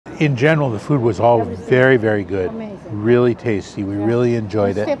in general, the food was all very, very good. Amazing. Really tasty. We really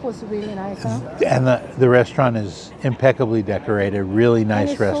enjoyed The it. step was really nice, huh? And the restaurant is impeccably decorated. Really nice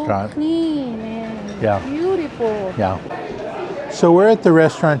And it's restaurant. So clean and Yeah. beautiful. Yeah. So we're at the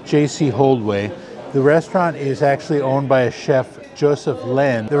restaurant JC Holdway. The restaurant is actually owned by a chef, Joseph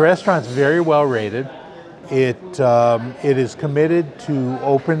Len. The restaurant's very well rated. It is committed to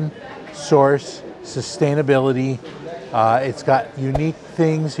open source sustainability. It's got unique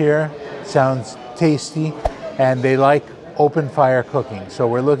things here. Sounds tasty, and they like open fire cooking. So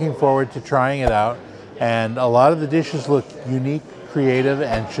we're looking forward to trying it out. And a lot of the dishes look unique, creative,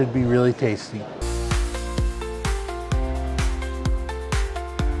 and should be really tasty.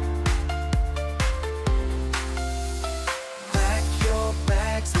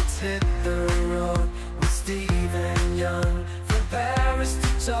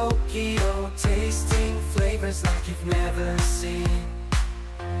 Tokyo, tasting flavors like you've never seen.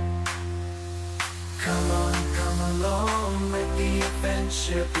 Come on, come along, let the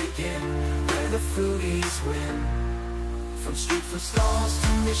adventure begin, where the foodies win. From street food stalls to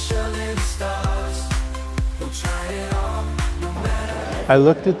Michelin stars, we'll try it all, no matter. I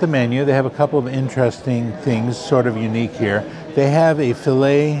looked at the menu. They have a couple of interesting things, sort of unique here. They have a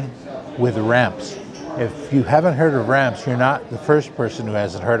filet with ramps. If you haven't heard of ramps, you're not the first person who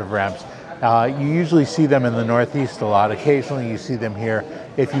hasn't heard of ramps. You usually see them in the Northeast a lot. Occasionally you see them here.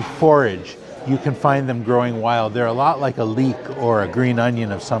 If you forage, you can find them growing wild. They're a lot like a leek or a green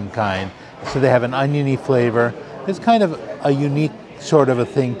onion of some kind. So they have an oniony flavor. It's kind of a unique sort of a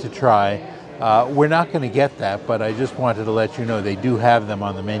thing to try. We're not going to get that, but I just wanted to let you know they do have them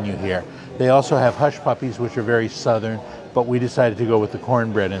on the menu here. They also have hush puppies, which are very southern, but we decided to go with the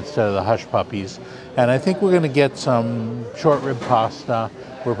cornbread instead of the hush puppies. And I think we're going to get some short rib pasta.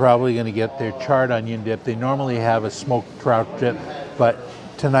 We're probably going to get their charred onion dip. They normally have a smoked trout dip, but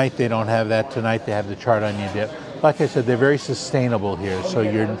tonight they don't have that. Tonight they have the charred onion dip. Like I said, they're very sustainable here, so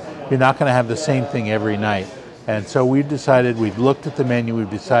you're not going to have the same thing every night. And so we've decided, we've looked at the menu, we've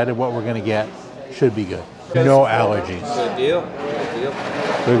decided what we're going to get. Should be good. No allergies. Good deal. Good deal.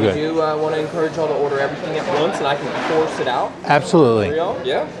 We're good. Do you want to encourage y'all to order everything at once and I can force it out? Absolutely. For y'all?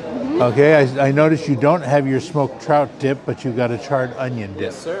 Yeah? Okay, I noticed you don't have your smoked trout dip, but you've got a charred onion dip.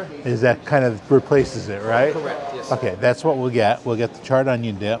 Yes, sir. Is that kind of replaces it, right? Correct, yes. Okay, that's what we'll get. We'll get the charred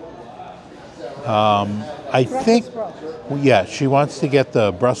onion dip. I think, yeah, she wants to get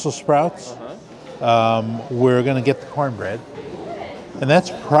the Brussels sprouts. We're going to get the cornbread. And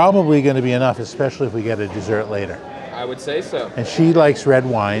that's probably going to be enough, especially if we get a dessert later. I would say so. And she likes red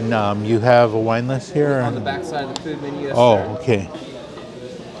wine. You have a wine list here? On the back side of the food menu, yes, oh, sir. Okay.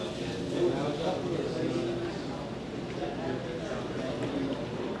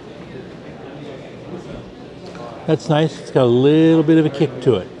 That's nice. It's got a little bit of a kick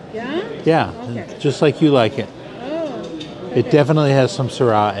to it. Yeah? Yeah, Okay. just like you like it. Oh. It definitely has some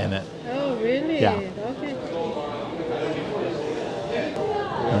Syrah in it. Oh, really? Yeah. Okay.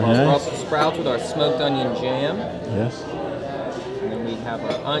 Brussels sprouts with our smoked onion jam. Yes. And then we have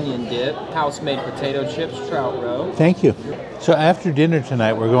our onion dip, house-made potato chips, trout roe. Thank you. So after dinner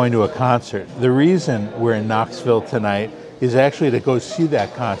tonight, we're going to a concert. The reason we're in Knoxville tonight is actually to go see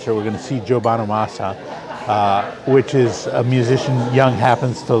that concert. We're going to see Joe Bonamassa, which is a musician Young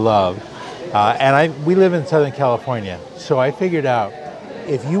happens to love. And we live in Southern California, so I figured out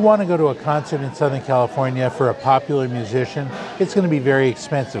if you want to go to a concert in Southern California for a popular musician, it's going to be very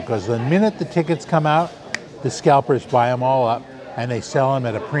expensive because the minute the tickets come out, the scalpers buy them all up and they sell them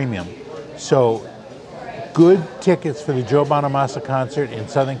at a premium. So good tickets for the Joe Bonamassa concert in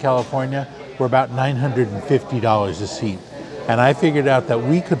Southern California were about $950 a seat. And I figured out that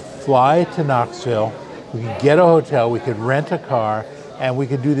we could fly to Knoxville, we could get a hotel, we could rent a car, and we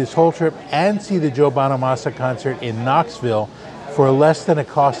could do this whole trip and see the Joe Bonamassa concert in Knoxville for less than it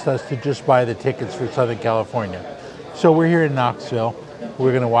cost us to just buy the tickets for Southern California. So we're here in Knoxville.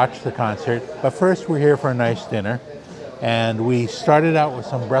 We're going to watch the concert. But first we're here for a nice dinner. And we started out with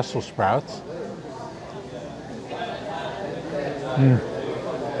some Brussels sprouts.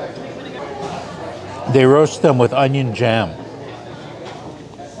 They roast them with onion jam.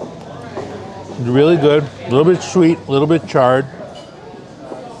 Really good, a little bit sweet, a little bit charred.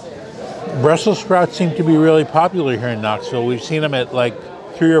 Brussels sprouts seem to be really popular here in Knoxville. We've seen them at like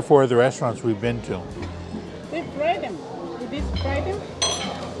 3 or 4 of the restaurants we've been to. They fry them. Did they fry them?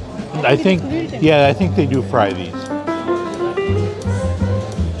 I think, yeah, I think they do fry these.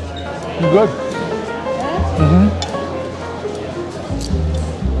 Good.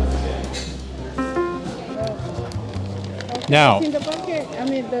 Now, What's in the bucket? I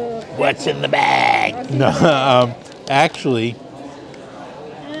mean the. what's in the bag? No, actually,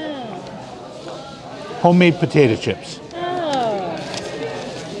 Homemade potato chips. Oh.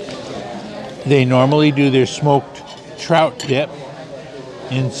 They normally do their smoked trout dip.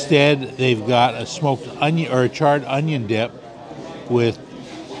 Instead, they've got a smoked onion or a charred onion dip with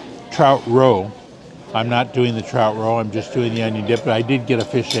trout roe. I'm not doing the trout roe, I'm just doing the onion dip, but I did get a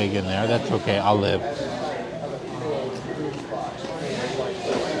fish egg in there. That's okay, I'll live.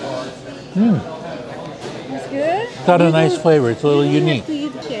 It's good? It's got a nice flavor. It's a little unique. You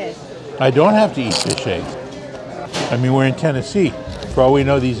don't have to eat fish. I don't have to eat fish eggs. I mean, we're in Tennessee. For all we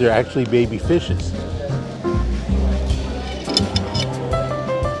know, these are actually baby fishes.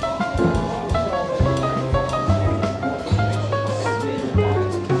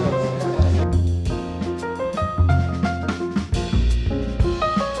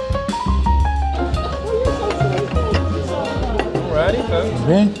 Alrighty, folks.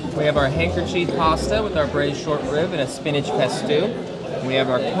 Okay. We have our handkerchief pasta with our braised short rib and a spinach pesto. We have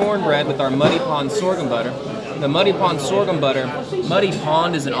our cornbread with our Muddy Pond sorghum butter. The Muddy Pond sorghum butter, Muddy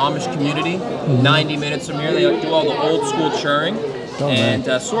Pond is an Amish community, 90 minutes from here. They do all the old school churning. And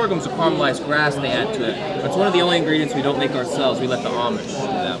sorghum's a caramelized grass they add to it. It's one of the only ingredients we don't make ourselves. We let the Amish do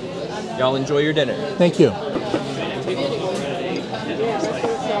that. Y'all enjoy your dinner. Thank you.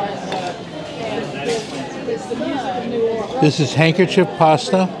 This is handkerchief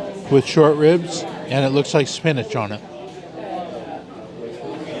pasta with short ribs, and it looks like spinach on it.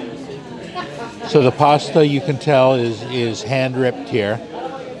 So the pasta, you can tell, is hand ripped here.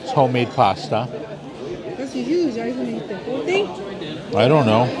 It's homemade pasta. That's huge. Are you going to eat the whole thing? I don't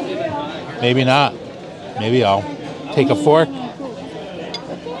know. Maybe not. Maybe I'll take a fork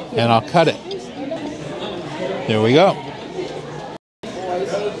and I'll cut it. There we go.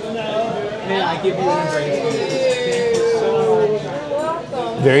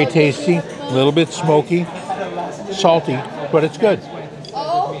 Very tasty, a little bit smoky, salty, but it's good.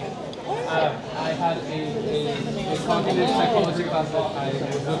 I had a cognitive psychology class that I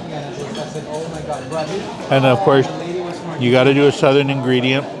was looking at this. I said, oh my God, brother. And of course, you got to do a southern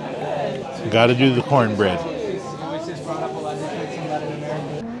ingredient. You got to do the cornbread.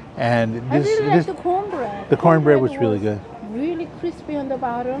 And I really like the cornbread. the cornbread was really good. Really crispy on the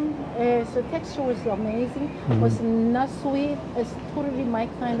bottom. So texture was amazing. Was not sweet. It's totally my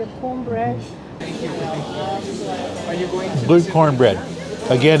kind of cornbread. Good cornbread.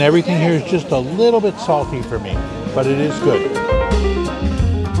 Again, everything here is just a little bit salty for me, but it is good.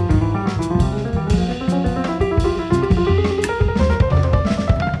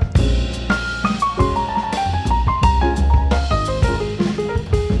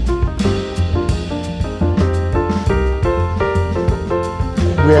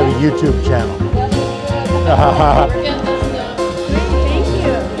 We have a YouTube channel. Thank you.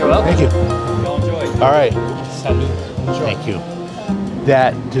 You're welcome. Thank you. Y'all enjoy. All right. Salud. Thank you.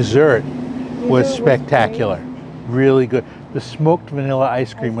 That dessert was spectacular. Really good. The smoked vanilla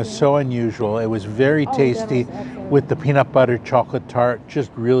ice cream was so unusual. It was very tasty with the peanut butter chocolate tart,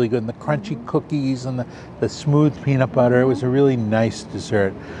 just really good. And the crunchy cookies and the smooth peanut butter. It was a really nice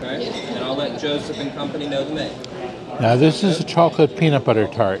dessert. Okay. And I'll let Joseph and company know the name. Now this is a chocolate peanut butter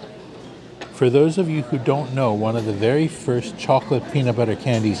tart. For those of you who don't know, one of the very first chocolate peanut butter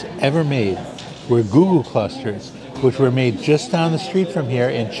candies ever made were Goo Goo Clusters, which were made just down the street from here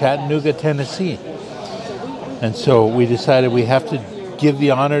in Chattanooga, Tennessee. And so we decided we have to give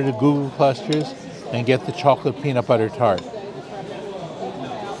the honor to Goo Goo Clusters and get the chocolate peanut butter tart.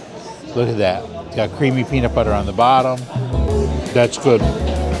 Look at that. It's got creamy peanut butter on the bottom. That's good.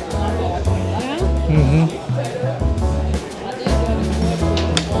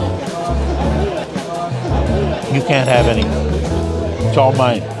 You can't have any. It's all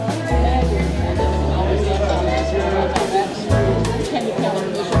mine.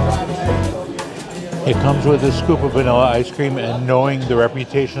 It comes with a scoop of vanilla ice cream, and knowing the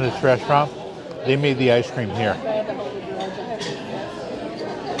reputation of this restaurant, they made the ice cream here.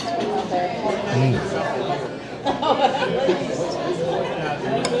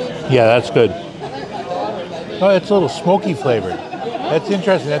 Yeah, that's good. Oh, it's a little smoky flavored. That's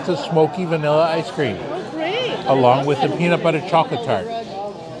interesting. That's a smoky vanilla ice cream, Great. along with the peanut butter chocolate tart.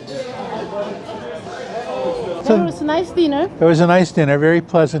 So it was a nice dinner. It was a nice dinner, very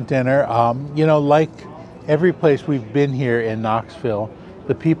pleasant dinner. You know, like every place we've been here in Knoxville,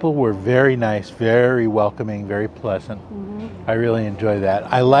 the people were very nice, very welcoming, very pleasant. I really enjoy that.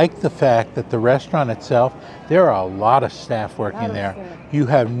 I like the fact that the restaurant itself, there are a lot of staff working there. You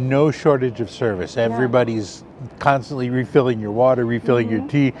have no shortage of service. Everybody's constantly refilling your water, refilling your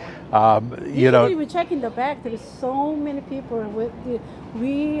tea. You know, Usually we check in the back. There's so many people.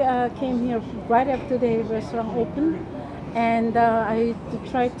 We came here right after the restaurant opened, And I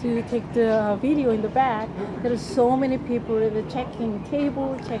tried to take the video in the back. There are so many people that are checking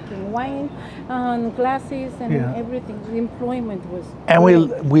table, checking wine, glasses, and everything. The employment was And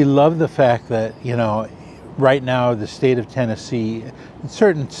great. we love the fact that, you know, right now the state of Tennessee, in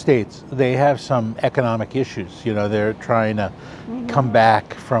certain states, they have some economic issues. You know, they're trying to come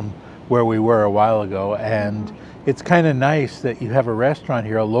back from where we were a while ago, and it's kind of nice that you have a restaurant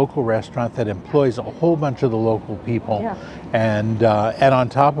here, a local restaurant that employs a whole bunch of the local people. Yeah. And on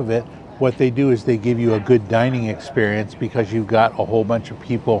top of it, what they do is they give you a good dining experience because you've got a whole bunch of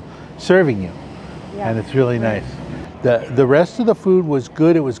people serving you. Yeah. And it's really nice. The rest of the food was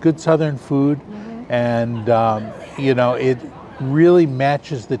good. It was good Southern food. And, you know, it really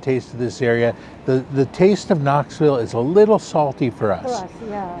matches the taste of this area. The taste of Knoxville is a little salty for us. For us,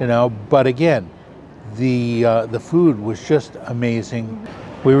 yeah. You know, but again, the food was just amazing.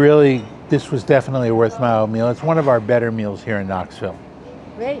 This was definitely a worthwhile meal. It's one of our better meals here in Knoxville.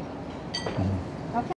 Great.